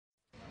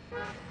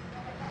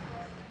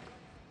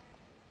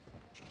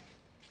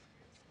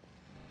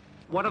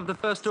One of the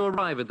first to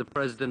arrive at the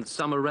president's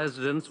summer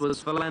residence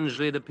was Phalange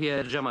leader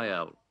Pierre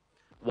Gemayel.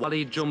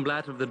 Walid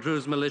Jumblatt of the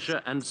Druze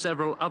militia and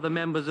several other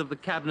members of the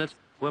cabinet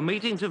were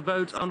meeting to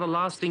vote on a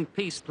lasting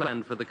peace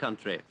plan for the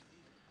country.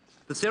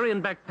 The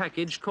Syrian-backed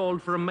package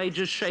called for a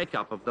major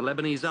shake-up of the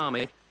Lebanese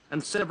army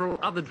and several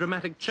other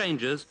dramatic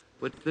changes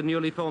which the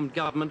newly formed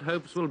government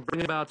hopes will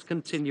bring about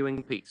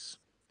continuing peace.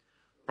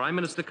 Prime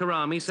Minister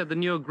Karami said the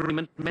new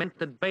agreement meant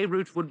that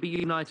Beirut would be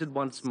united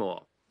once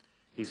more.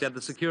 He said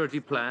the security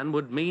plan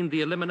would mean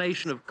the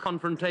elimination of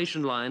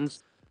confrontation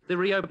lines, the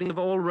reopening of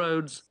all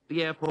roads,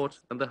 the airport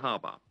and the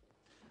harbour.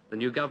 The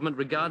new government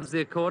regards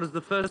the accord as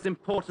the first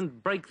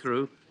important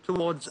breakthrough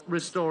towards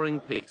restoring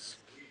peace.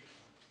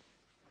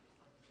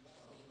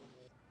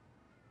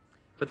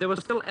 But there was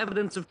still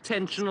evidence of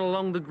tension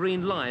along the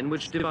Green Line,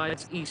 which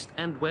divides East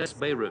and West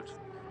Beirut.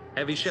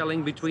 Heavy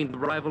shelling between the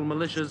rival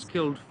militias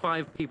killed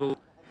 5 people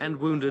and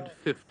wounded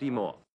 50 more.